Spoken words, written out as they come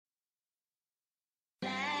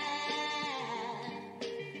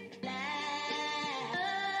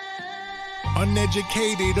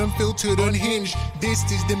Uneducated, unfiltered, unhinged. This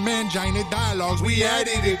is the Mangina Dialogues. We at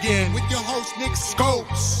it again with your host Nick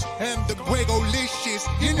Scopes and the Gregolicious.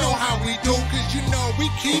 You know how we do, cause you know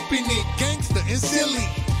we keeping it gangster and silly.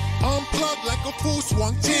 Unplugged like a full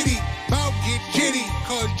swung titty. Bout get jitty,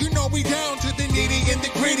 cause you know we down to the nitty and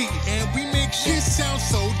the gritty. And we make shit sound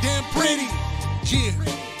so damn pretty. Yeah,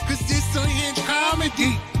 cause this unhinged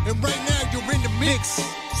comedy. And right now you're in the mix,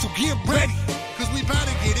 so get ready, cause we bout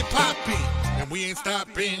to get it poppin'. And we ain't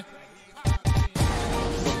stopping.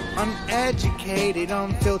 Uneducated,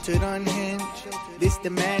 unfiltered, unhinged. This the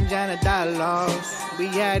Mangina Dialogues. We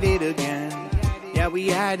at it again. Yeah,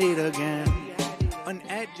 we at it again.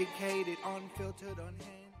 Uneducated, unfiltered,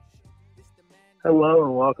 unhinged. Hello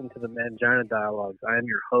and welcome to the Mangina Dialogues. I am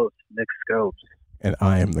your host, Nick Scopes. And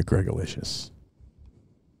I am the Gregolicious.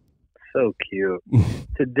 So cute.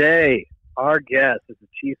 Today, our guest is the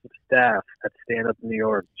Chief of Staff at Stand Up New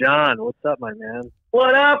York. John, what's up, my man?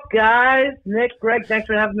 What up, guys? Nick, Greg, thanks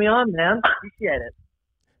for having me on, man. Appreciate it.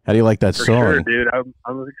 How do you like that For song? sure, dude. I'm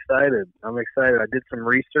excited. I'm excited. I did some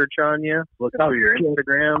research on you. Looked through your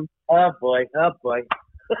Instagram. Oh, boy. Oh, boy.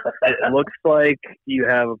 It looks like you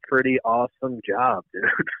have a pretty awesome job, dude.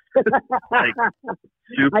 Like,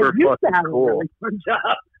 super I used to fucking have cool. a really fun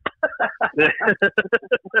job.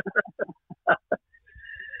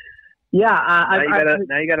 Yeah,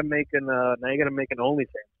 now you gotta make an OnlyFans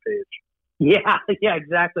page. Yeah,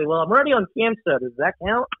 exactly. Well, I'm already on Camso. Does that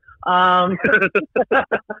count?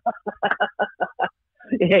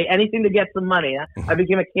 Hey, anything to get some money. Huh? I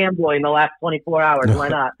became a cam boy in the last 24 hours. Why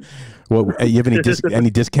not? Well, you have any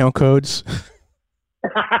discount codes?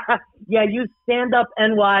 Yeah, use Stand Up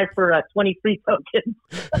NY for 23 tokens.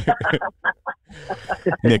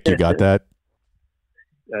 Nick, you got that?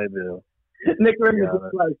 I do. Nick Rim is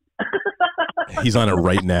close. He's on it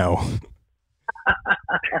right now.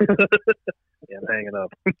 Yeah, I'm hanging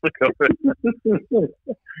up.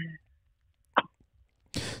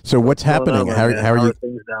 So what's happening? How are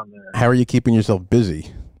things down there? How are you keeping yourself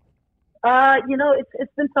busy?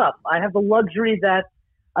 It's been tough. I have the luxury that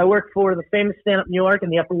I work for the famous Stand Up New York in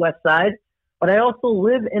the Upper West Side, but I also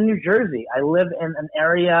live in New Jersey. I live in an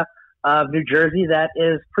area of New Jersey that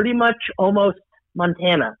is pretty much almost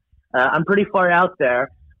Montana. I'm pretty far out there,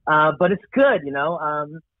 but it's good, you know.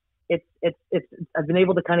 It's I've been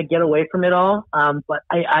able to kind of get away from it all, but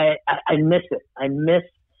I miss it. I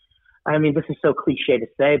mean, this is so cliche to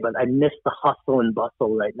say, but I miss the hustle and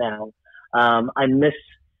bustle right now. I miss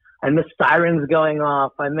sirens going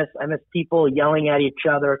off. I miss people yelling at each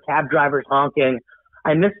other, cab drivers honking.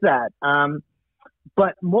 I miss that.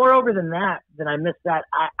 But moreover than I miss that,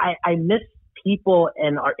 I miss people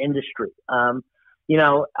in our industry. You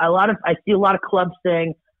know, I see a lot of clubs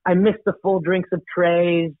saying, I miss the full trays of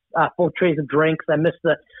drinks. I miss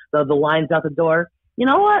the lines out the door. You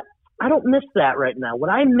know what? I don't miss that right now. What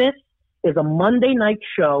I miss is a Monday night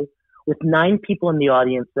show with 9 people in the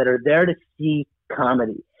audience that are there to see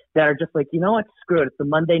comedy, that are just like, you know what? Screw it. It's a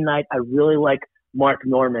Monday night. I really like Mark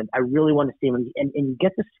Norman. I really want to see him. And you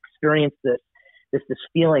get to experience this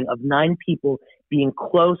feeling of 9 people being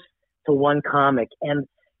close to one comic. And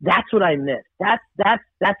that's what I miss.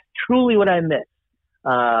 That's truly what I miss.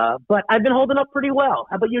 But I've been holding up pretty well.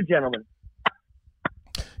 How about you, gentlemen?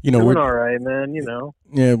 You know, doing all right, man. You know.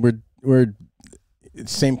 Yeah, we're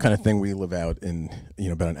it's same kind of thing. We live out in,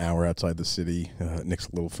 about an hour outside the city. Nick's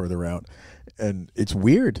a little further out, and it's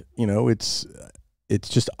weird. You know, it's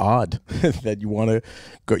just odd that you want to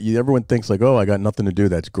go. Everyone thinks like, oh, I got nothing to do.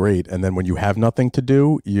 That's great. And then when you have nothing to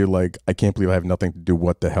do, you're like, I can't believe I have nothing to do.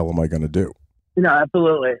 What the hell am I going to do? No,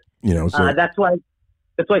 absolutely. You know, so that's why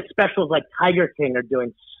specials like Tiger King are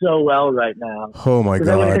doing so well right now. Oh my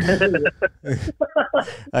God.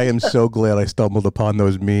 I am so glad I stumbled upon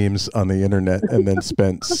those memes on the internet and then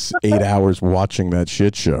spent 8 hours watching that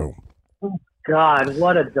shit show. God,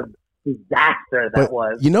 what a disaster that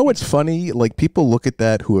was. You know what's funny? Like, people look at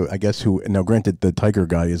that who now granted the Tiger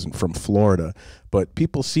guy isn't from Florida, but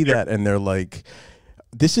people see that and they're like,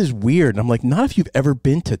 this is weird. And I'm like, not if you've ever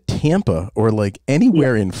been to Tampa or like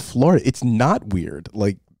anywhere in Florida. It's not weird.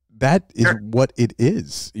 Like, that is what it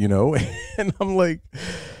is, you know? And I'm like,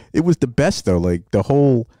 it was the best though. Like the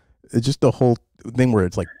whole thing where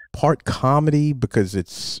it's like part comedy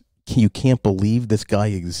because you can't believe this guy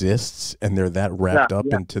exists and they're that wrapped up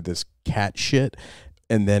into this cat shit.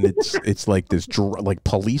 And then it's like this like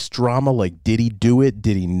police drama. Like, did he do it?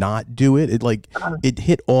 Did he not do it? It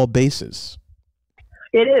hit all bases.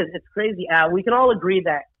 It is. It's crazy. We can all agree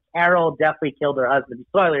that Carol definitely killed her husband.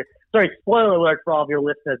 Spoiler alert for all of your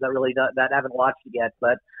listeners that haven't watched it yet.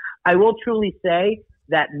 But I will truly say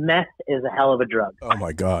that meth is a hell of a drug. Oh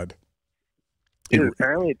my God. Dude,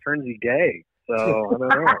 apparently it turns you gay. So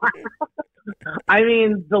I don't know. I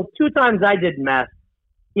mean, the 2 times I did meth,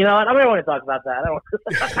 you know, I don't want to talk about that.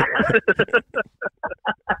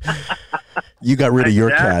 You got rid of your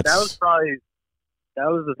cats. That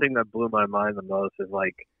was the thing that blew my mind the most. Is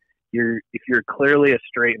like, if you're clearly a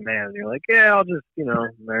straight man, you're like, yeah, I'll just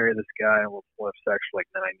marry this guy and we'll have sex for like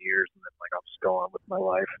 9 years and then like I'll just go on with my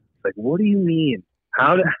life. It's like, what do you mean?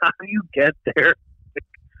 How do you get there?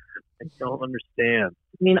 I don't understand.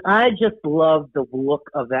 I mean, I just love the look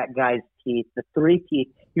of that guy's teeth, the 3 teeth.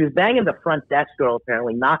 He was banging the front desk girl,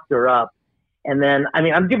 apparently, knocked her up. And then, I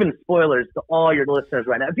mean, I'm giving spoilers to all your listeners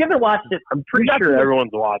right now. If you haven't watched it, I'm pretty sure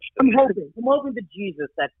everyone's watched it. I'm hoping to Jesus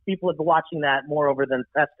that people have been watching that more over than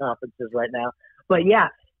press conferences right now. But yeah,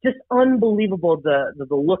 just unbelievable the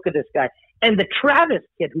look of this guy. And the Travis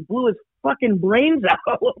kid who blew his fucking brains out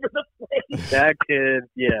all over the place. That kid,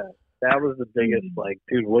 yeah. That was the biggest, like,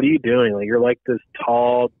 dude, what are you doing? Like, you're like this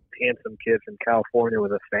tall, handsome kid from California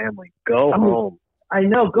with a family. Go home. I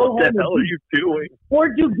know. Go home. What the hell are you doing? Or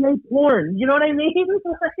do gay porn. You know what I mean?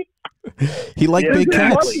 He liked big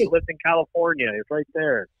cats. He lived in California. It's right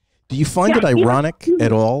there. Do you find it ironic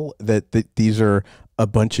at all that these are a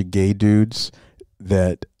bunch of gay dudes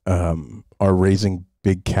that are raising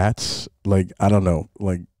big cats? Like, I don't know.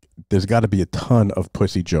 Like, there's got to be a ton of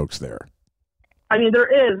pussy jokes there. I mean,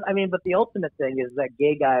 there is. I mean, but the ultimate thing is that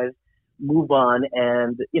gay guys move on,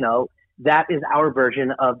 and that is our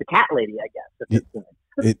version of the cat lady, I guess. At this point.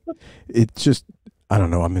 It's just, I don't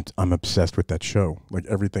know. I'm obsessed with that show. Like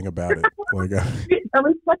everything about it. Like,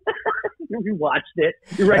 you watched it.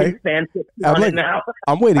 You're writing fanfic on it now.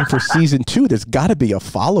 I'm waiting for season 2. There's got to be a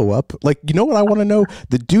follow-up. Like, you know what I want to know?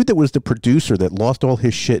 The dude that was the producer that lost all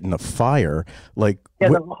his shit in a fire. Like,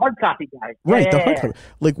 the hard copy guy. Right, the hard copy.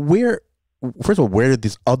 Like, where? First of all, where did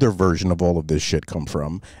this other version of all of this shit come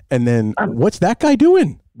from? And then, what's that guy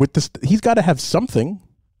doing with this? He's got to have something.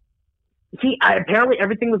 See, apparently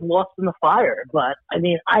everything was lost in the fire, but I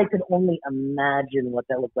mean, I could only imagine what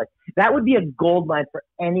that looked like. That would be a goldmine for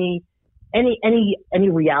any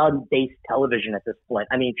reality-based television at this point.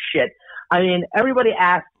 I mean, shit. I mean, everybody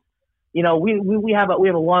asks. We have a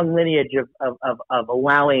long lineage of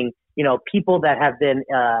allowing people that have been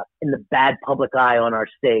in the bad public eye on our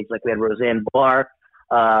stage. Like we had Roseanne Barr.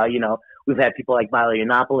 We've had people like Milo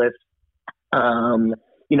Yiannopoulos.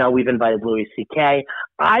 We've invited Louis C.K.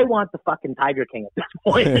 I want the fucking Tiger King at this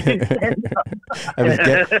point.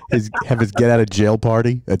 have his get out of jail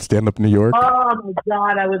party at Stand Up New York. Oh my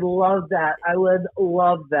God, I would love that.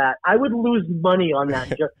 I would lose money on that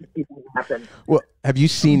just to see what happens. Well, have you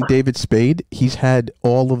seen David Spade? He's had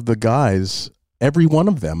all of the guys, every one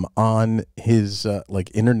of them, on his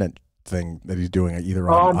internet thing that he's doing, either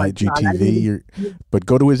on IGTV but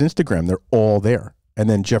go to his Instagram. They're all there. And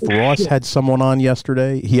then Jeff Ross had someone on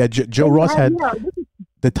yesterday. He had Joe Ross had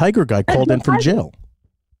the Tiger guy called in from jail.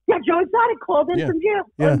 Yeah, Joe Exotic called in from jail.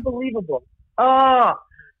 Yeah. Unbelievable. Oh,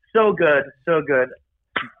 so good, so good.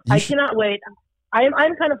 I cannot wait.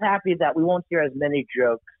 I'm kind of happy that we won't hear as many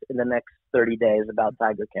jokes in the next 30 days about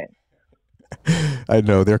Tiger King. I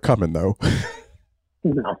know they're coming though.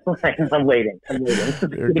 No, I'm waiting.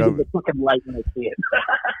 The fucking light when I see it.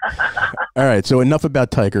 All right, so enough about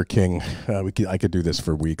Tiger King. I could do this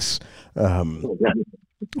for weeks.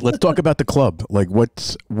 Let's talk about the club. Like,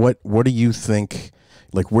 what do you think?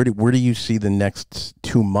 Like, where do you see the next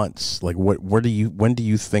 2 months? Like, when do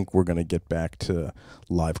you think we're going to get back to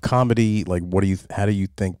live comedy? Like, how do you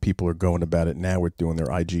think people are going about it now with doing their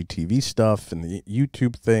IGTV stuff and the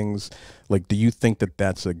YouTube things? Like, do you think that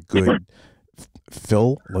that's a good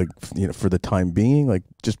fill, for the time being? Like,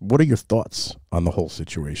 just what are your thoughts on the whole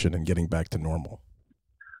situation and getting back to normal?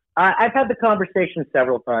 I've had the conversation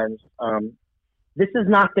several times. This is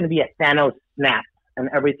not going to be a Thanos snap and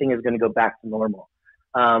everything is going to go back to normal.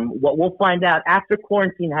 What we'll find out after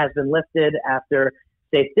quarantine has been lifted, after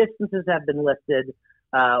safe distances have been lifted,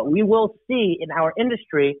 we will see in our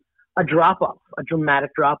industry a drop-off, a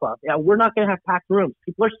dramatic drop-off. Yeah, we're not going to have packed rooms.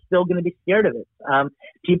 People are still going to be scared of it.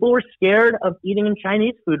 People were scared of eating in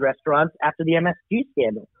Chinese food restaurants after the MSG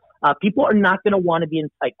scandal. People are not going to want to be in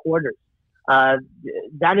tight quarters.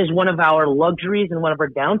 That is one of our luxuries and one of our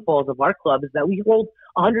downfalls of our club is that we hold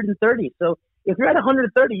 130. So if you're at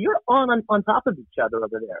 130, you're on top of each other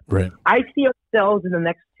over there. Right. I see ourselves in the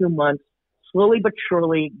next 2 months slowly but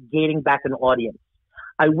surely gaining back an audience.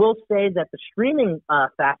 I will say that the streaming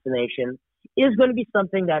fascination is going to be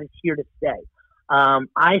something that is here to stay.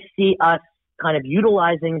 I see us kind of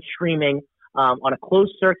utilizing streaming on a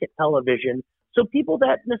closed circuit television. So people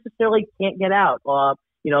that necessarily can't get out,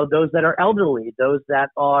 those that are elderly, those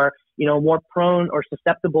that are, more prone or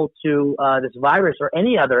susceptible to this virus or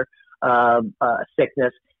any other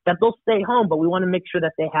sickness, that they'll stay home. But we want to make sure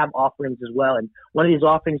that they have offerings as well. And one of these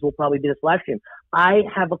offerings will probably be this live stream. I'm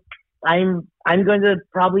going to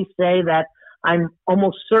probably say that I'm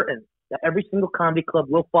almost certain that every single comedy club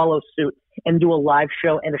will follow suit and do a live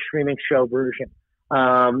show and a streaming show version.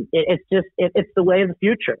 It's the way of the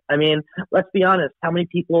future. I mean, let's be honest. How many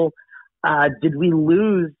people did we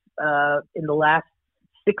lose in the last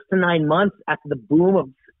 6 to 9 months after the boom of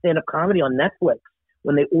stand-up comedy on Netflix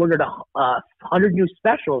when they ordered 100 new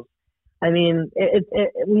specials? I mean,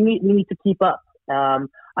 we need to keep up.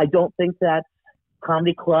 I don't think that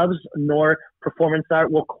comedy clubs nor performance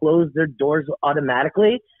art will close their doors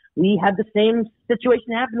automatically. We had the same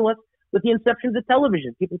situation happen with the inception of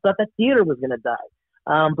television. People thought that theater was going to die.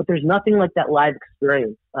 But there's nothing like that live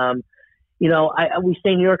experience. We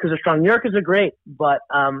say New Yorkers are strong. New Yorkers are great, but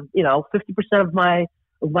 50% of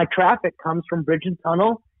my traffic comes from Bridge and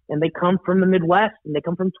Tunnel, and they come from the Midwest, and they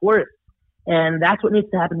come from tourists, and that's what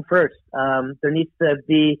needs to happen first.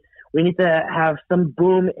 We need to have some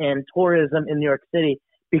boom in tourism in New York City,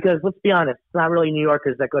 because let's be honest, it's not really New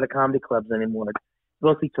Yorkers that go to comedy clubs anymore. It's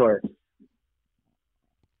mostly tourists.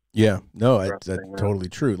 Yeah, no, that's totally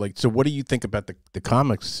true. Like, so what do you think about the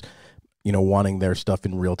comics, wanting their stuff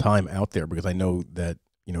in real time out there? Because I know that,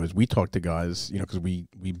 as we talk to guys, because we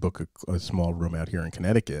book a small room out here in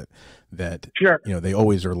Connecticut, that, sure. They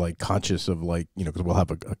always are like conscious of like, because we'll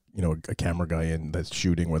have a camera guy in that's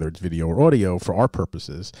shooting, whether it's video or audio for our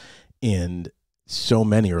purposes. And so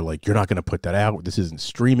many are like, you're not going to put that out. This isn't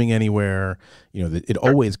streaming anywhere. It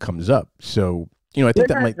always comes up. So, I think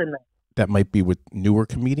that might be with newer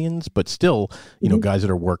comedians, but still, guys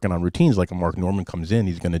that are working on routines, like a Mark Norman comes in,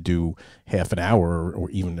 he's going to do half an hour or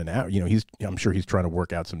even an hour. I'm sure he's trying to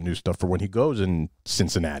work out some new stuff for when he goes in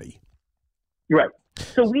Cincinnati. Right.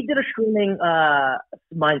 So we did a streaming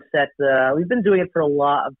mindset. We've been doing it for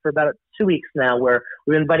about 2 weeks now, where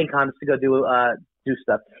we're inviting comics to go do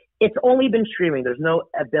stuff. It's only been streaming. There's no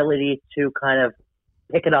ability to kind of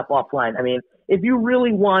pick it up offline. I mean, if you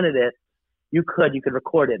really wanted it, you could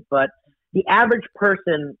record it, but the average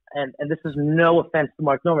person, and this is no offense to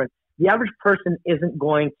Mark Norman, the average person isn't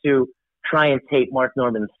going to try and tape Mark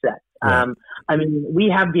Norman's set. Right. I mean, we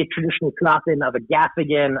have the traditional drop-in of a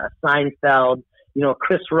Gaffigan, a Seinfeld,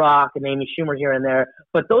 Chris Rock and Amy Schumer here and there,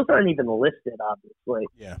 but those aren't even listed, obviously.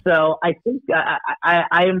 Yeah. So I think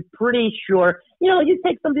I am pretty sure, you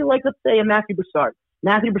take somebody like, let's say, a Matthew Broussard.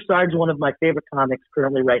 Matthew Broussard is one of my favorite comics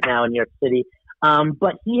currently right now in New York City.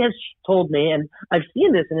 But he has told me, and I've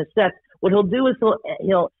seen this in his sets, what he'll do is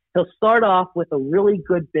he'll start off with a really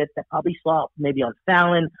good bit that probably saw maybe on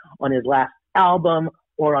Fallon, on his last album,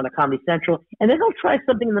 or on a Comedy Central, and then he'll try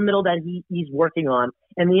something in the middle that he's working on,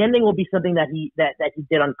 and the ending will be something that he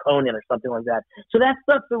did on Conan or something like that. So that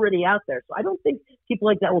stuff's already out there. So I don't think people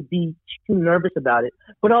like that will be too nervous about it.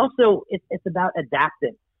 But also, it's about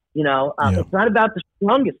adapting. It's not about the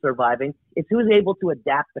strongest surviving; it's who's able to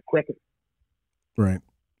adapt the quickest. Right.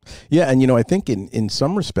 Yeah, and I think in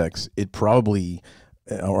some respects it probably,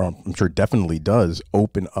 or I'm sure definitely does,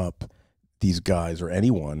 open up these guys or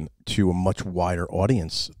anyone to a much wider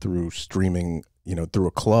audience through streaming, through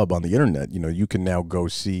a club on the internet. You can now go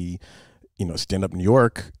see, Stand Up New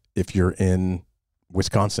York if you're in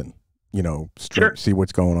Wisconsin, Sure. see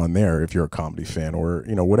what's going on there if you're a comedy fan or,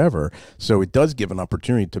 whatever. So it does give an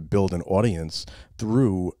opportunity to build an audience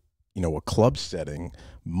through, a club setting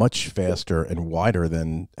much faster and wider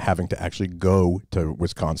than having to actually go to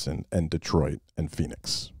Wisconsin and Detroit and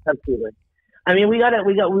Phoenix. Absolutely. I mean, we have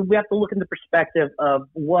to look in the perspective of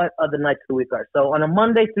what other nights of the week are. So on a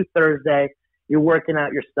Monday through Thursday, you're working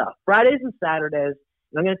out your stuff. Fridays and Saturdays,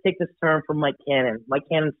 and I'm going to take this term from Mike Cannon. Mike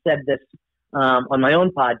Cannon said this on my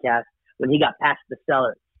own podcast when he got past the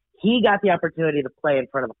cellar. He got the opportunity to play in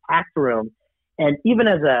front of a packed room. And even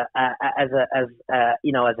as a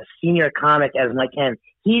senior comic as Mike Cannon,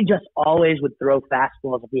 he just always would throw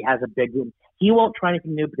fastballs if he has a big room. He won't try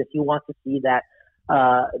anything new because he wants to see that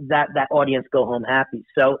audience go home happy.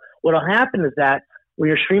 So what'll happen is that when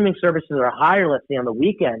your streaming services are higher, let's say on the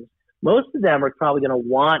weekends, most of them are probably going to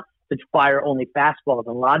want to fire only fastballs.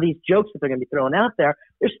 And a lot of these jokes that they're going to be throwing out there,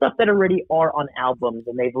 there's stuff that already are on albums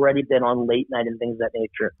and they've already been on late night and things of that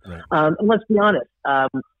nature. Right. And let's be honest.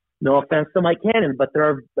 No offense to Mike Cannon, but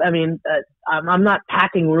I'm not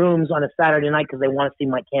packing rooms on a Saturday night because they want to see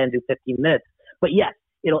Mike Cannon do 15 minutes. But yes,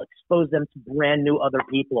 it'll expose them to brand new other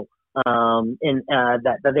people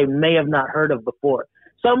that they may have not heard of before.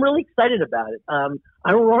 So I'm really excited about it. I'm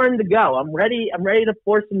roaring to go. I'm ready to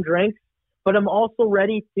pour some drinks, but I'm also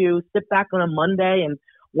ready to sit back on a Monday and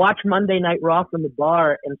watch Monday Night Raw from the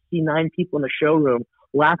bar and see 9 people in the showroom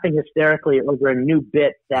laughing hysterically over a new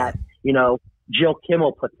bit that, you know, Jill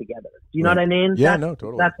Kimmel put together. Do you know what I mean? Yeah, no,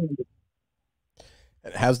 totally.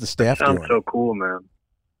 How's the staff doing? Sounds so cool, man.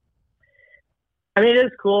 I mean, it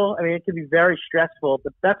is cool. I mean, it can be very stressful,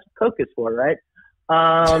 but that's what Coke is for, right?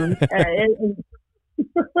 Or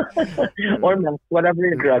meth, whatever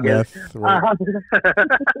your drug is. Right.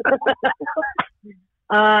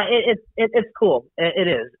 It's cool. It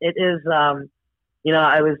is. It is. You know,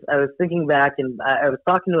 I was thinking back, and I was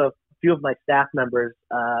talking to a few of my staff members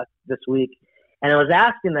this week, and I was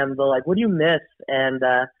asking them, they're like, "What do you miss?" And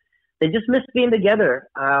they just miss being together.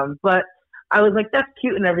 But I was like, "That's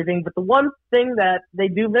cute and everything," but the one thing that they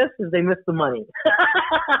do miss is they miss the money.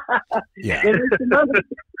 Yeah. They miss the money.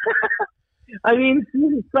 I mean,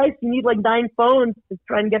 Jesus Christ, you need like 9 phones to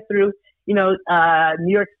try and get through, you know,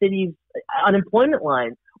 New York City's unemployment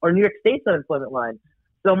line or New York State's unemployment line.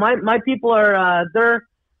 So my people are they're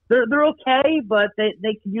okay, but they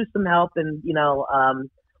could use some help. And you know,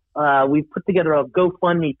 we've put together a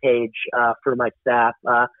GoFundMe page for my staff.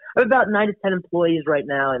 I have about 9 to 10 employees right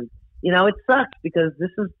now, and you know, it sucks because this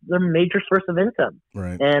is their major source of income.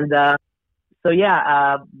 Right. And so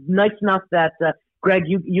yeah, nice enough that Greg,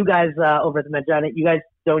 you guys over at the Mangina, you guys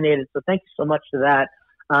donated, so thank you so much for that.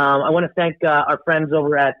 I want to thank our friends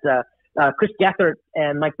over at Chris Gethert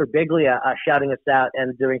and Mike Birbiglia shouting us out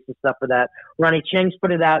and doing some stuff for that. Ronnie Cheng's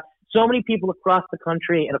put it out. So many people across the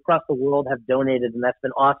country and across the world have donated, and that's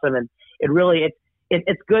been awesome. And it really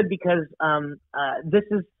it's good because this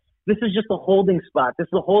is just a holding spot. This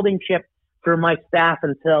is a holding chip for my staff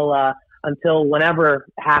until whenever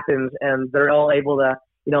happens, and they're all able to,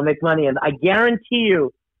 you know, make money. And I guarantee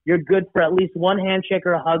you're good for at least one handshake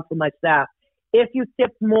or a hug from my staff. If you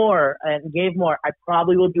tipped more and gave more, I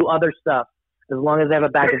probably will do other stuff as long as I have a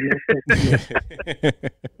bag of milk.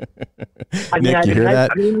 Nick, you hear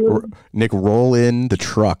that? Nick, roll in the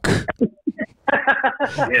truck.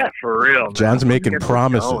 Yeah, for real, man. John's making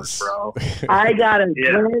promises. Going, bro. I got a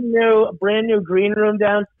brand new green room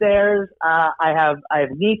downstairs. I have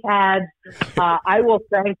knee pads. I will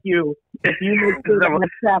thank you if you make sure that my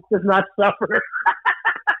staff does not suffer.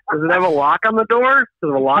 Does it have a lock on the door? Does it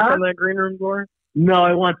have a lock on that green room door? No,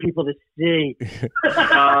 I want people to see.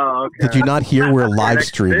 Oh, okay. Did you not hear we're live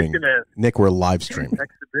streaming? Nick, we're live streaming.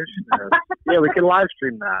 Exhibition. Yeah, we can live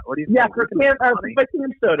stream that. What do you think? Yeah, for Cam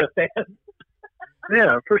Soda fans.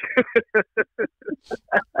 Yeah, for sure.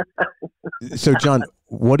 So, John,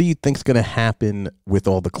 what do you think's going to happen with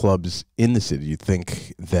all the clubs in the city? Do you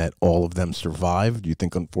think that all of them survive? Do you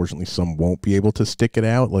think, unfortunately, some won't be able to stick it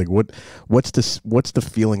out? Like, what's the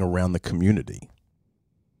feeling around the community?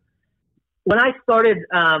 When I started,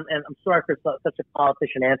 and I'm sorry for such a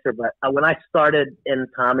politician answer, but when I started in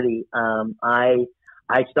comedy, I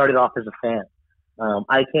started off as a fan.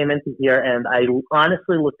 I came into here, and I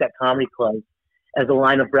honestly looked at comedy clubs as a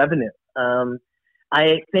line of revenue.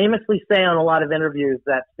 I famously say on a lot of interviews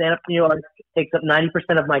that stand-up New York takes up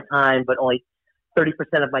 90% of my time, but only 30%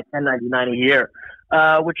 of my $10.99 a year,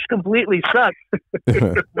 which completely sucks.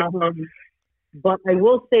 But I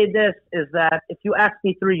will say this, is that if you asked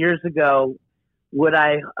me 3 years ago, what do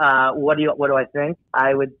I think?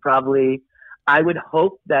 I would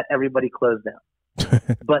hope that everybody closed down.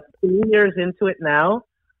 But 3 years into it now,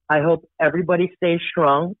 I hope everybody stays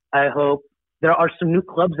strong. I hope there are some new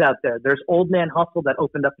clubs out there. There's Old Man Hustle that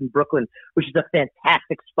opened up in Brooklyn, which is a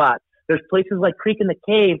fantastic spot. There's places like Creek in the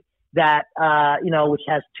Cave that, which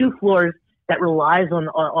has 2 floors that relies on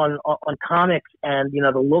comics and,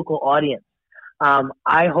 the local audience.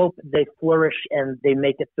 I hope they flourish and they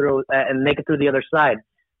make it through the other side.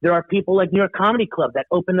 There are people like New York Comedy Club that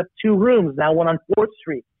opened up 2 rooms, now one on 4th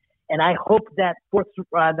Street. And I hope that 4th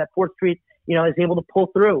Street, is able to pull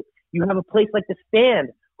through. You have a place like The Stand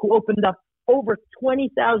who opened up over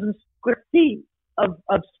 20,000 square feet of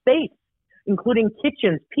space, including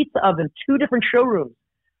kitchens, pizza oven, 2 different showrooms.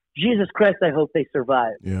 Jesus Christ, I hope they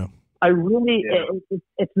survive. Yeah. I really,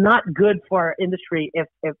 it's not good for our industry if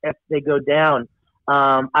they go down.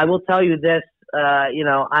 I will tell you this,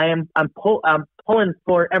 I'm pulling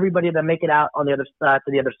for everybody to make it out on the other side,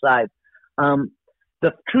 to the other side.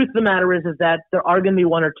 The truth of the matter is that there are going to be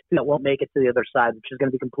 1 or 2 that won't make it to the other side, which is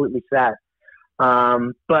going to be completely sad.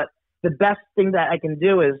 But the best thing that I can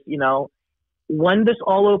do is, when this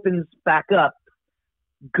all opens back up,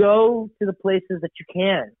 go to the places that you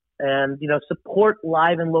can and, support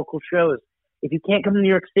live and local shows. If you can't come to New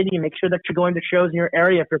York City, make sure that you're going to shows in your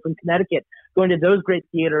area. If you're from Connecticut, going to those great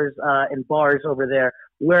theaters and bars over there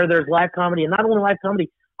where there's live comedy. And not only live comedy,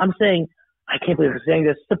 I'm saying, I can't believe I'm saying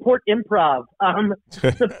this, support improv,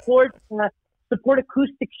 support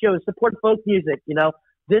acoustic shows, support folk music. You know,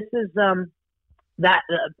 this is that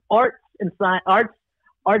arts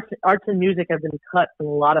and music have been cut from a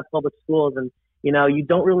lot of public schools, and you know, you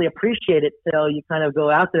don't really appreciate it till you kind of go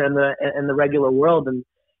out there in the regular world. And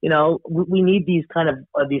you know, we need these kind of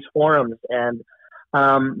these forums. And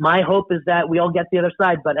my hope is that we all get the other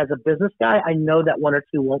side. But as a business guy, I know that one or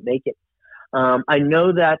two won't make it. I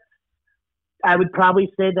know that I would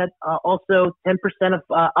probably say that also 10% of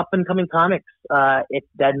up and coming comics, it's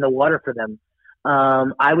dead in the water for them.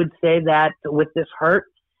 I would say that with this hurt,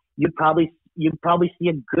 you'd probably see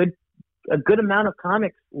a good amount of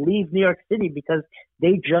comics leave New York City because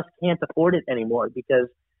they just can't afford it anymore, because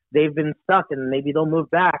they've been stuck, and maybe they'll move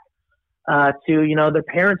back to, you know, their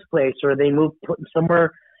parents' place, or they move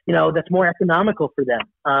somewhere, you know, that's more economical for them.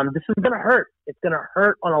 This is going to hurt. It's going to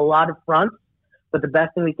hurt on a lot of fronts, but the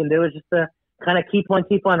best thing we can do is just to kind of keep on.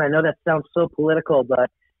 I know that sounds so political,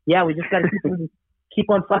 but yeah, we just got to keep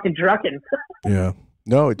on fucking trucking. Yeah.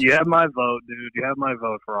 No, you have my vote, dude. You have my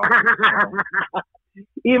vote for all this.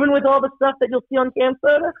 Even with all the stuff that you'll see on Cam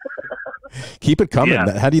Soda? Keep it coming.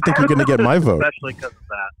 Yeah. How do you think you're going to get my vote? Especially because of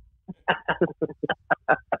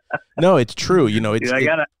that. No, it's true. You know, it's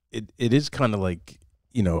dude, it is kind of like,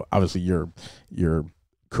 you know, obviously your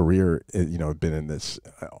career, you know, been in this.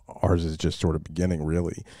 Ours is just sort of beginning,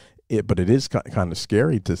 really. But it is kind of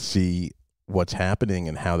scary to see what's happening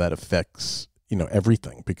and how that affects, you know,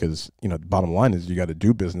 everything. Because, you know, the bottom line is you got to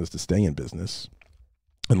do business to stay in business.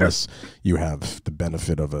 Unless you have the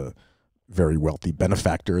benefit of a very wealthy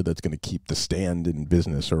benefactor that's going to keep the stand in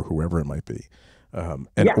business, or whoever it might be,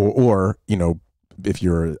 or you know, if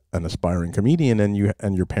you're an aspiring comedian and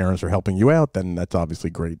your parents are helping you out, then that's obviously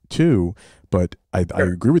great too. But I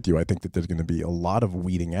agree with you. I think that there's going to be a lot of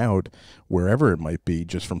weeding out wherever it might be,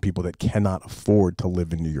 just from people that cannot afford to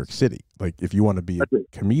live in New York City. Like if you want to be a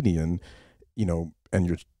comedian, you know, and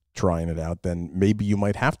you're trying it out, then maybe you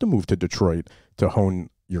might have to move to Detroit to hone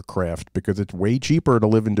your craft, because it's way cheaper to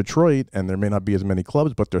live in Detroit, and there may not be as many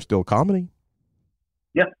clubs, but there's still comedy.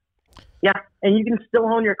 Yeah, and you can still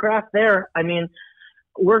hone your craft there. I mean,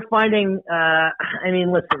 we're finding.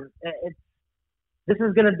 Listen, this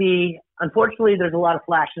is going to be. Unfortunately, there's a lot of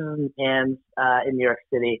flashes and pans in New York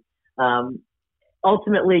City.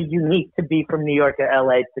 Ultimately, you need to be from New York or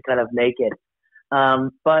LA to kind of make it.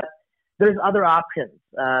 But there's other options.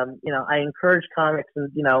 You know, I encourage comics,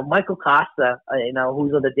 and you know, Michael Costa, you know,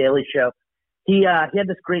 who's on the Daily Show, he had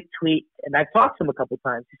this great tweet, and I've talked to him a couple of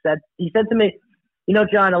times. He said to me, you know,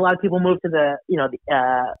 John, a lot of people move to to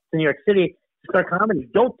New York City to start comedy.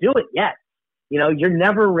 Don't do it yet. You know, you're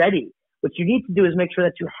never ready. What you need to do is make sure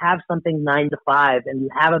that you have something 9 to 5, and you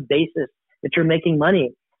have a basis that you're making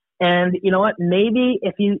money. And you know what? Maybe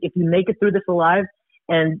if you make it through this alive,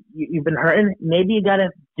 and you've been hurting, maybe you got to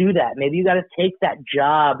do that. Maybe you got to take that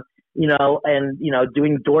job, you know, and, you know,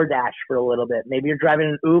 doing DoorDash for a little bit. Maybe you're driving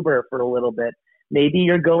an Uber for a little bit. Maybe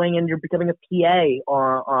you're going and you're becoming a PA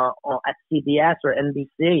at CBS or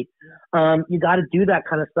NBC. You got to do that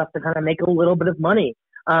kind of stuff to kind of make a little bit of money.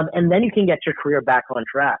 And then you can get your career back on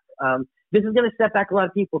track. This is going to set back a lot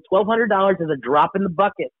of people. $1,200 is a drop in the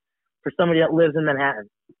bucket for somebody that lives in Manhattan.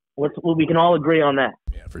 We can all agree on that.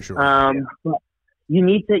 Yeah, for sure. You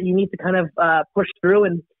need to kind of push through,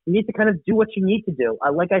 and you need to kind of do what you need to do.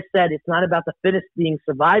 Like I said, it's not about the fittest being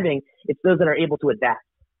surviving. It's those that are able to adapt.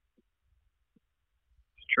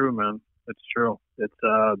 It's true, man. It's true. It's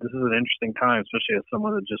this is an interesting time, especially as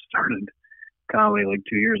someone that just started comedy like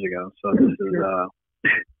 2 years ago. So this is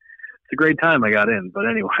it's a great time I got in. But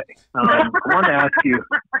anyway, I want to ask you.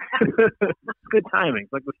 Good timing.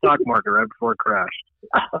 It's like the stock market right before it crashed.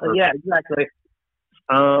 Yeah, exactly.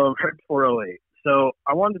 Right before 2008. So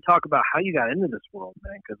I wanted to talk about how you got into this world,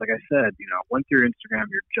 man. Because like I said, you know, I went through your Instagram.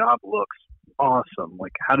 Your job looks awesome.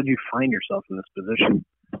 Like, how did you find yourself in this position?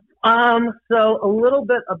 So a little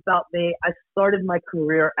bit about me. I started my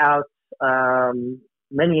career out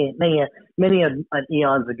many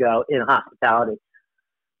eons ago in hospitality.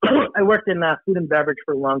 I worked in food and beverage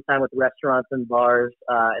for a long time with restaurants and bars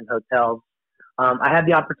and hotels. I had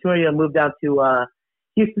the opportunity to move down to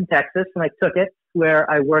Houston, Texas, and I took it, where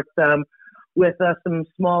I worked with some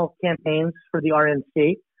small campaigns for the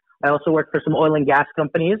RNC. I also worked for some oil and gas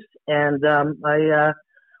companies, and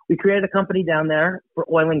we created a company down there for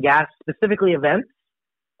oil and gas, specifically events.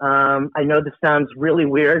 I know this sounds really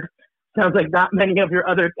weird. Sounds like not many of your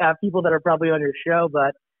other people that are probably on your show,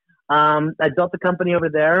 but I built the company over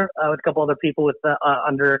there with a couple other people with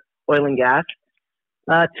under oil and gas.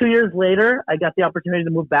 2 years later, I got the opportunity to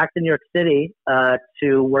move back to New York City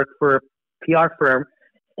to work for a PR firm,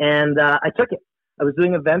 and I took it. I was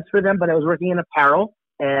doing events for them, but I was working in apparel,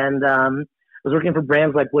 and was working for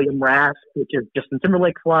brands like William Rask, which is Justin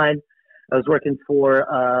Timberlake's line. I was working for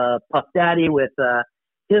Puff Daddy with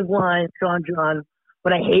his line, Sean John,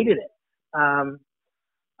 but I hated it.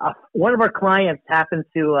 One of our clients happened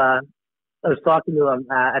to, I was talking to him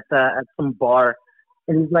at some bar,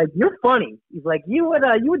 and he's like, "You're funny." He's like, "You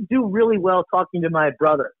would do really well talking to my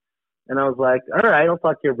brother." And I was like, "All right, I'll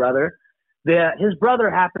talk to your brother." His brother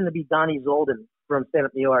happened to be Donnie Zolden from Stand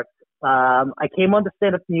Up New York. I came on to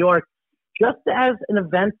Stand Up New York just as an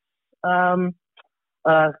event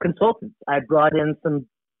consultant. I brought in some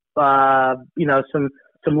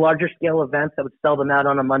larger scale events that would sell them out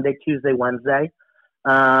on a Monday, Tuesday, Wednesday.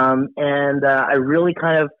 And I really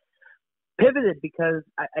kind of pivoted because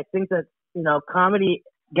I think that, comedy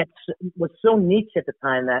was so niche at the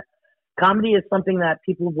time that comedy is something that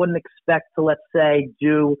people wouldn't expect to, let's say,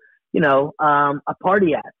 do, a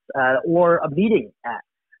party at or a meeting at.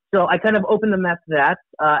 So I kind of opened the map to that.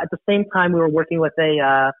 At the same time, we were working with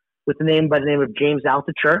with a name by the name of James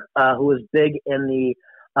Altucher, who was big in the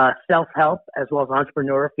self-help as well as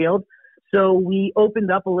entrepreneur field. So we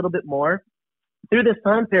opened up a little bit more. Through this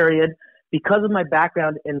time period, because of my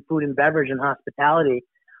background in food and beverage and hospitality,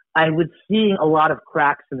 I was seeing a lot of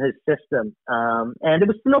cracks in his system. And it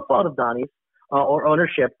was no fault of Donnie's or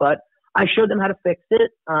ownership, but I showed them how to fix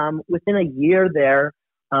it. Within a year there,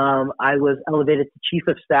 I was elevated to chief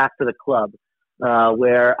of staff for the club,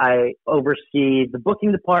 where I oversee the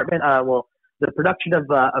booking department, the production of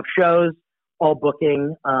shows, all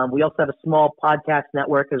booking. We also have a small podcast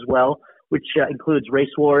network as well, which includes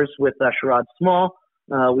Race Wars with Sherrod Small.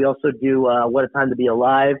 We also do What a Time to Be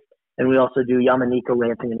Alive, and we also do Yamanika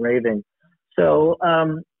Ranting and Raving. So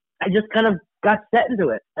I just kind of got set into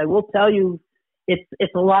it. I will tell you,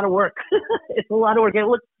 it's a lot of work. It's a lot of work. It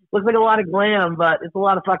looks like a lot of glam, but it's a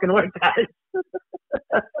lot of fucking work, guys.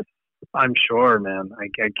 I'm sure, man. I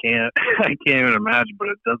can't even imagine, but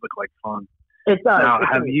it does look like fun. It does. Now,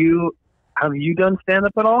 have you done stand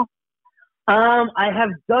up at all? I have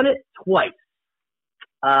done it twice.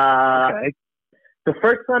 Okay. The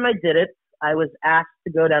first time I did it, I was asked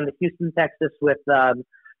to go down to Houston, Texas with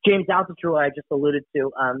James Altucher, who I just alluded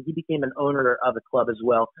to. He became an owner of the club as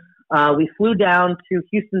well. We flew down to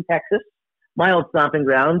Houston, Texas, my old stomping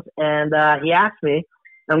grounds, and he asked me.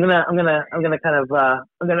 I'm gonna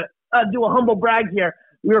do a humble brag here.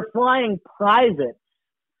 We were flying private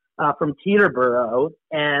from Teterboro,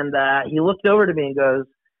 and he looked over to me and goes,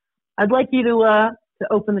 "I'd like you to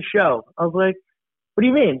open the show." I was like, "What do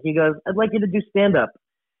you mean?" He goes, "I'd like you to do stand-up."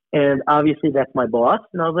 And obviously that's my boss.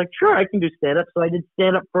 And I was like, "Sure, I can do stand-up." So I did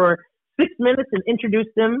stand-up for 6 minutes and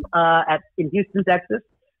introduced him in Houston, Texas,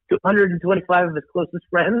 to 125 of his closest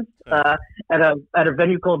friends at a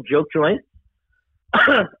venue called Joke Joint.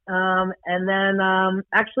 And then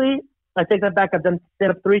actually, I take that back. I've done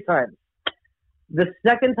stand-up 3 times. The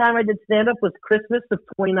second time I did stand-up was Christmas of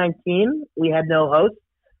 2019. We had no host,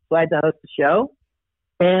 so I had to host the show.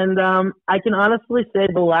 And I can honestly say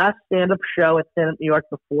the last stand-up show at Stand Up New York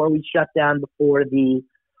before we shut down before the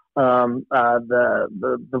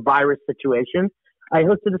virus situation, I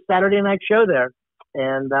hosted a Saturday night show there.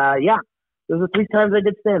 And those are 3 times I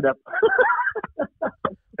did stand-up.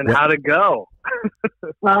 And how'd it go?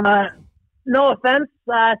 No offense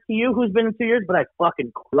to you who's been in 2 years, but I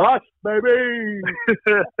fucking crushed, baby.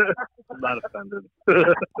 I'm not offended.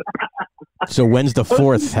 So when's the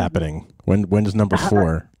 4th happening? When's number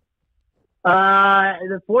 4?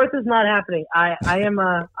 The 4th is not happening. I'm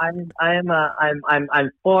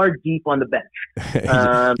far deep on the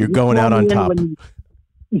bench. You're going out on top.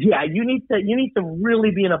 You need to really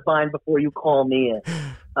be in a bind before you call me in.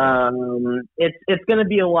 It's going to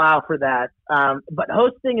be a while for that. But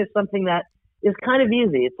hosting is something that is kind of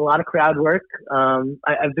easy. It's a lot of crowd work.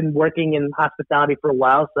 I've been working in hospitality for a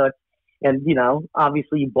while,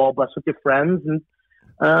 obviously you ball bust with your friends, and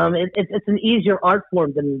it's an easier art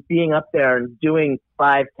form than being up there and doing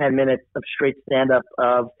 5-10 minutes of straight stand up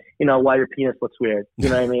of why your penis looks weird. You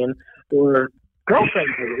know what I mean? Or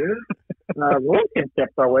girlfriends are weird.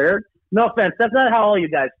 Relationships are weird. No offense, that's not how all you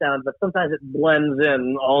guys sound, but sometimes it blends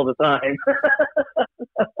in all the time.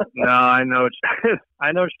 No, I know what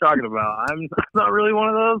you're talking about. I'm not really one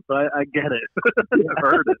of those, but I get it. I've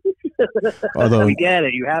heard it. Although we get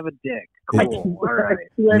it. You have a dick. Cool. All right.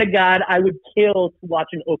 I swear to God, I would kill to watch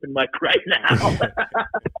an open mic right now.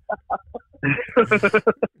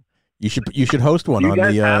 you should host one on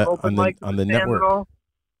the network.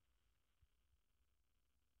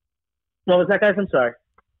 What was that, guys? I'm sorry.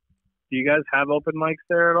 Do you guys have open mics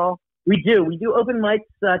there at all? We do. We do open mics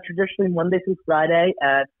traditionally Monday through Friday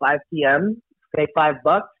at 5 p.m. Pay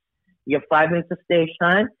 $5. You get 5 minutes of stage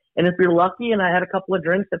time. And if you're lucky and I had a couple of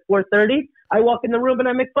drinks at 4:30, I walk in the room and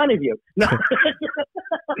I make fun of you. No,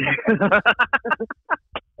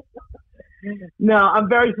 no, I'm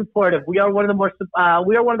very supportive. We are one of the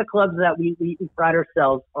we are one of the clubs that we pride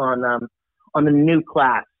ourselves on the new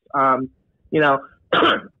class. You know,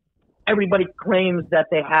 everybody claims that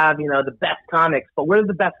they have, you know, the best comics, but where do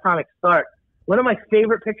the best comics start? One of my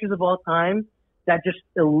favorite pictures of all time that just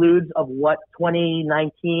alludes of what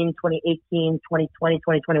 2019, 2018, 2020,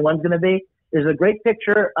 2021 is going to be is a great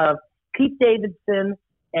picture of Pete Davidson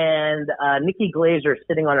and Nikki Glazer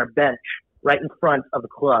sitting on our bench right in front of the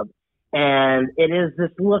club. And it is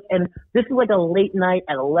this look, and this is like a late night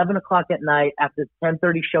at 11 o'clock at night after the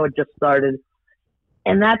 10:30 show had just started.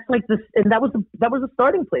 And that's like this, and that was a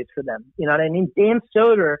starting place for them. You know what I mean? Dan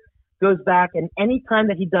Soder goes back, and any time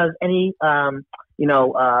that he does any, when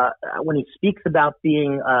he speaks about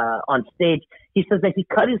being on stage, he says that he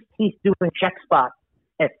cut his teeth doing check spots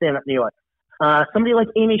at Stand Up New York. Somebody like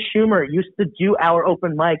Amy Schumer used to do our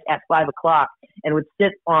open mic at 5 o'clock and would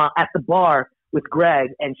sit at the bar with Greg,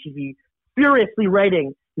 and she'd be furiously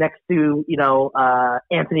writing next to,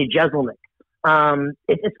 Anthony Jeselnik.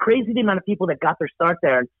 It's crazy the amount of people that got their start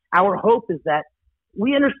there. And our hope is that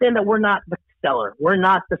we understand that we're not the Stellar, we're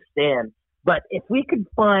not the Stan, but if we could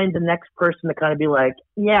find the next person to kind of be like,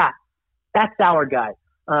 yeah, that's our guy.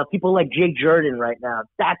 People like Jake Jordan right now,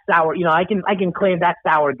 that's our, I can claim that's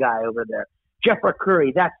our guy over there. Jeff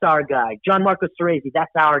Arcuri, that's our guy. John Marco Cerezi,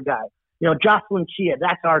 that's our guy. Jocelyn Chia,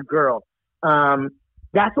 that's our girl.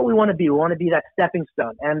 That's what we want to be. We want to be that stepping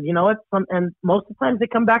stone. And you know what? And most of the times they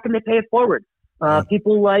come back and they pay it forward.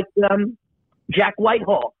 People like Jack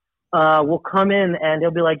Whitehall will come in and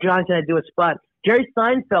he'll be like, John, can I do a spot? Jerry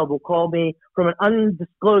Seinfeld will call me from an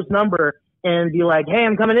undisclosed number and be like, hey,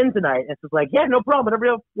 I'm coming in tonight. And it's just like, yeah, no problem.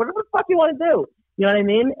 Whatever the fuck you want to do. You know what I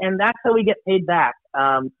mean? And that's how we get paid back.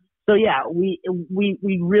 So yeah, we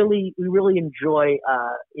really enjoy,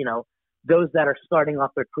 those that are starting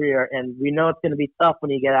off their career, and we know it's going to be tough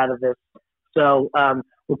when you get out of this. So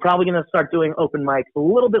we're probably going to start doing open mics a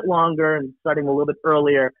little bit longer and starting a little bit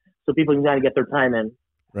earlier so people can kind of get their time in.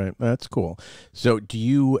 Right. That's cool. So do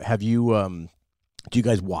you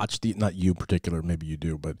guys watch not you in particular, maybe you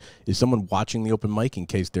do, but is someone watching the open mic in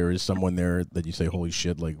case there is someone there that you say, holy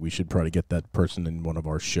shit, like we should probably get that person in one of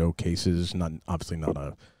our showcases? Obviously not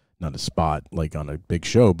a spot like on a big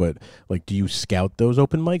show, but like, do you scout those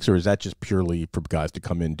open mics, or is that just purely for guys to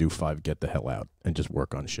come in, do 5, get the hell out, and just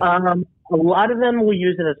work on shit? A lot of them will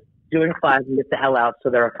use it as doing 5 and get the hell out,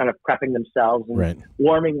 so they're kind of prepping themselves and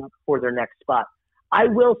warming up for their next spot. I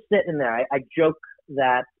will sit in there. I joke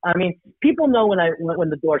that, people know when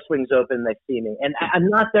the door swings open, they see me, and I'm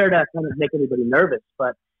not there to kind of make anybody nervous,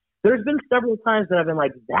 but there's been several times that I've been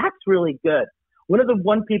like, that's really good.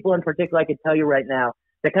 One people in particular I could tell you right now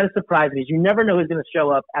that kind of surprised me is you never know who's going to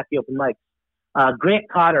show up at the open mic. Grant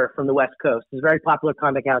Cotter from the West Coast is a very popular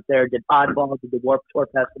comic out there, did Oddball, did the Warped Tour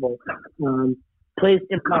Festival, plays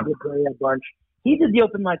improv with Barry a bunch. He did the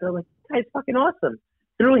open mic. I was like, this guy's fucking awesome.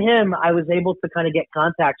 Through him, I was able to kind of get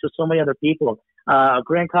contacts with so many other people.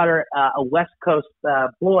 Grant Cotter, a West Coast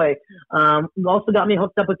boy, also got me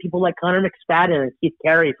hooked up with people like Connor McSpadden and Keith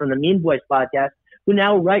Carey from the Mean Boys podcast, who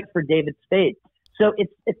now write for David Spade. So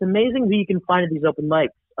it's amazing who you can find at these open mics.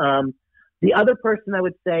 The other person I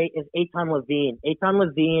would say is Eitan Levine. Eitan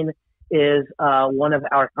Levine is one of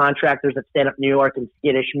our contractors at Stand Up New York and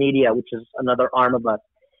Skittish Media, which is another arm of us.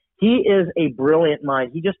 He is a brilliant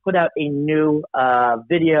mind. He just put out a new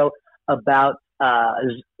video about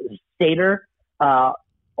Stater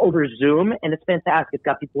over Zoom, and it's fantastic. It's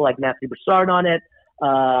got people like Matthew Broussard on it,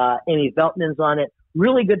 Amy Veltman's on it.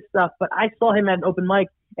 Really good stuff. But I saw him at an open mic,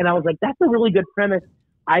 and I was like, that's a really good premise.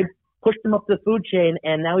 I pushed him up the food chain,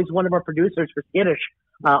 and now he's one of our producers for Skittish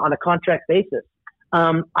on a contract basis.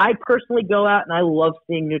 I personally go out, and I love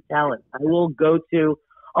seeing new talent. I'll go to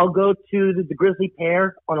the Grizzly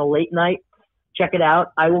Pear on a late night, check it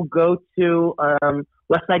out. I will go to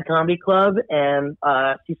West Side Comedy Club and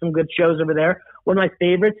see some good shows over there. One of my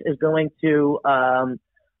favorites is going to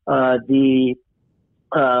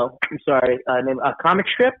Comic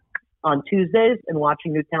Strip on Tuesdays and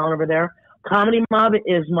watching new talent over there. Comedy Mob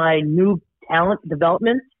is my new talent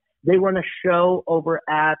development. They run a show over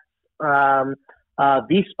at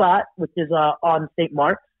V-Spot, which is on St.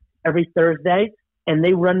 Mark's every Thursday, and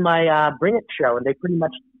they run my Bring It show, and they pretty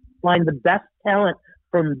much find the best talent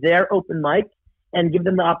from their open mic and give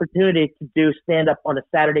them the opportunity to do stand-up on a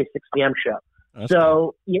Saturday 6 p.m. show. That's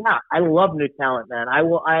cool. Yeah, I love new talent, man.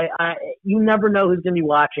 You never know who's going to be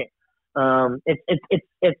watching.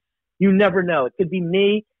 You never know. It could be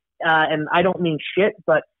me, and I don't mean shit,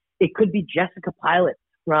 but it could be Jessica Pilot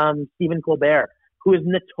from Stephen Colbert, who is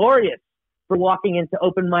notorious for walking into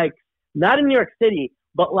open mics, not in New York City,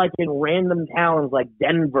 but like in random towns like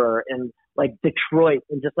Denver and like Detroit,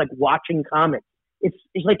 and just like watching comics. It's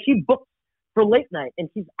like he booked for late night and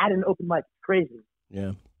he's at an open mic. It's crazy.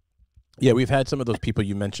 Yeah. Yeah, we've had some of those people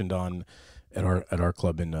you mentioned on at our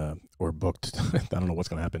club in or booked. I don't know what's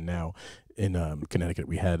going to happen now in Connecticut.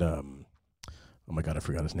 We had oh my God, I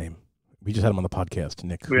forgot his name. We just had him on the podcast,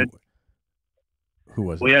 Nick. Who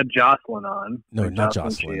was it? We had Jocelyn on. No, not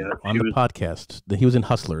Jocelyn. On the podcast. He was in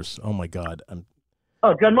Hustlers. Oh my God.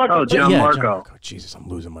 Oh, John Marco. Oh, John Marco. John Marco. Jesus, I'm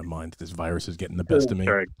losing my mind. This virus is getting the best of me.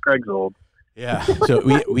 Sorry, Craig's old. Yeah. So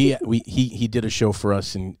he did a show for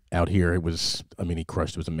us out here. It was, I mean, he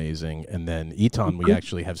crushed. It was amazing. And then Eton, we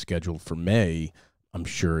actually have scheduled for May. I'm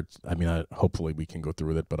sure hopefully we can go through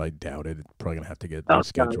with it, but I doubt it. It's probably gonna have to get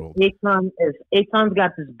rescheduled. Eton's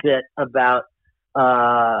got this bit about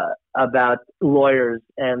lawyers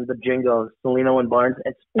and the jingles, Salino and Barnes.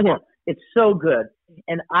 It's so good,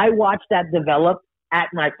 and I watched that develop at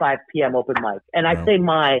my 5 p.m. open mic. And I say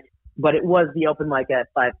but it was the open mic at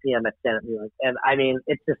 5 p.m. at Stand Up New York. And I mean,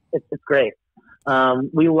 it's great.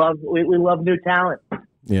 We love new talent.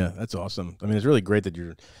 Yeah, that's awesome. I mean, it's really great that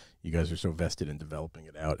you guys are so vested in developing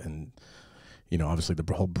it out. And, you know, obviously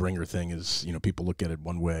the whole bringer thing is, you know, people look at it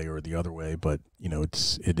one way or the other way, but, you know,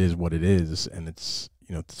 it is what it is. And it's,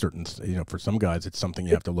 you know, for some guys, it's something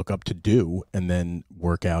you have to look up to do and then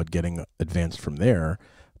work out getting advanced from there.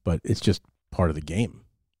 But it's just part of the game.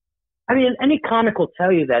 I mean, any comic will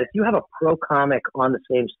tell you that if you have a pro comic on the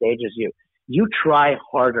same stage as you try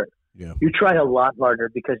harder. Yeah. You try a lot harder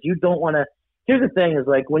because you don't want to. Here's the thing: is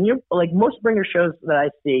like when you're like most bringer shows that I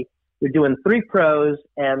see, you're doing 3 pros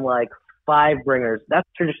and like 5 bringers. That's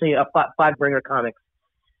traditionally a 5 bringer comics.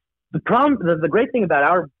 The problem, the great thing about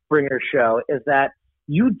our bringer show is that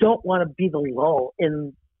you don't want to be the lull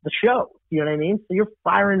in the show. You know what I mean? So you're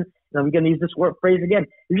firing. And I'm going to use this phrase again.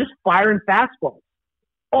 You're just firing fastballs,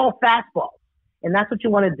 all fastballs. And that's what you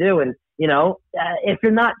want to do. And, you know, if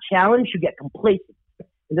you're not challenged, you get complacent.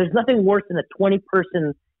 And there's nothing worse than a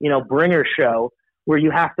 20-person, you know, bringer show where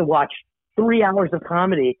you have to watch 3 hours of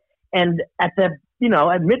comedy. And at the, you know,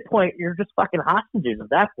 at midpoint, you're just fucking hostages at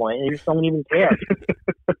that point. And you just don't even care.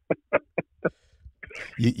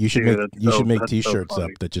 You should make T-shirts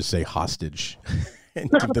up that just say hostage and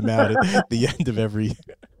give them out at the end of every...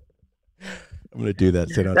 I'm going to do that,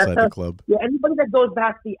 sit outside the club. Yeah, anybody that goes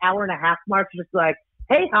past the hour-and-a-half mark is just like,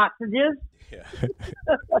 hey, hostages. Yeah.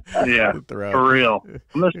 Yeah, for real.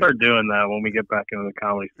 I'm going to start doing that when we get back into the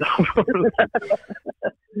comedy stuff.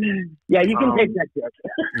 Yeah, you can take that joke.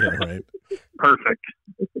 Yeah, right. Perfect.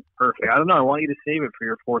 I don't know. I want you to save it for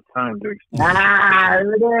your 4th time doing stuff.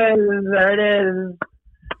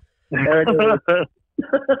 There it is.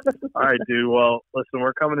 All right, dude. Well, listen,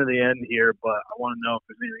 we're coming to the end here, but I want to know if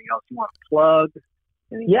there's anything else you want to plug.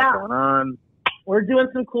 Anything going on? We're doing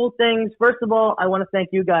some cool things. First of all, I want to thank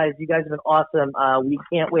you guys. You guys have been awesome. We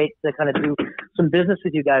can't wait to kind of do some business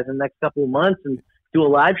with you guys in the next couple of months and do a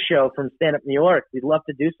live show from Stand Up New York. We'd love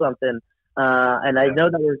to do something. And I know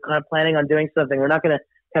that we're kind of planning on doing something. We're not going to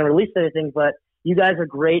kind of release anything, but you guys are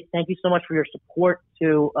great. Thank you so much for your support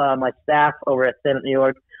to my staff over at Stand Up New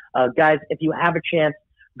York. Guys, if you have a chance,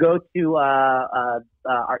 go to our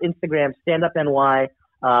Instagram, Stand Up NY,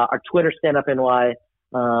 our Twitter, Stand Up NY.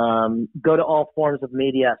 Go to all forms of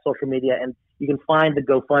media, social media, and you can find the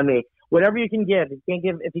GoFundMe. Whatever you can give.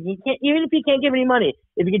 Even if you can't give any money,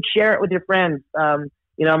 if you can share it with your friends.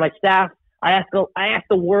 You know, my staff. I asked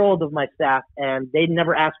the world of my staff, and they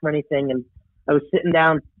never asked for anything. And I was sitting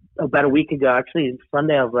down about a week ago, actually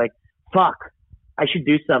Sunday. I was like, "Fuck, I should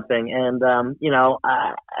do something." And I'm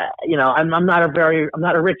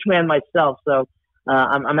not a rich man myself, so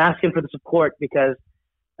I'm asking for the support because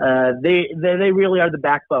they really are the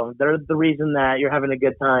backbone. They're the reason that you're having a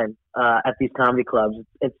good time at these comedy clubs.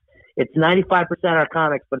 It's 95% our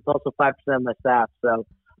comics, but it's also 5% of my staff. So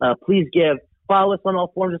please give. Follow us on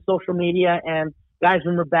all forms of social media. And guys,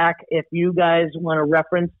 when we're back, if you guys want to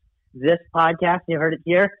reference this podcast, you heard it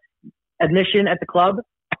here, admission at the club,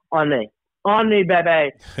 on me. On me,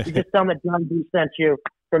 baby. You just tell them that John B sent you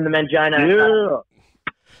from the Mangina.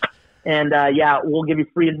 Yeah. And we'll give you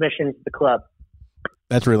free admission to the club.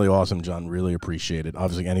 That's really awesome, John. Really appreciate it.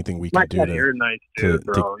 Obviously, anything we can do to... You're nice, dude,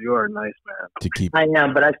 bro. You are a nice man. To keep... I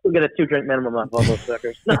am, but I still get a 2-drink minimum off all those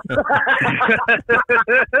suckers.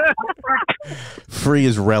 Free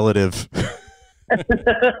is relative. All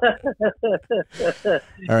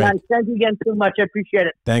right. Guys, thank you again so much. I appreciate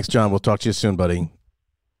it. Thanks, John. We'll talk to you soon, buddy.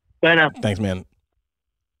 Bye now. Thanks, man.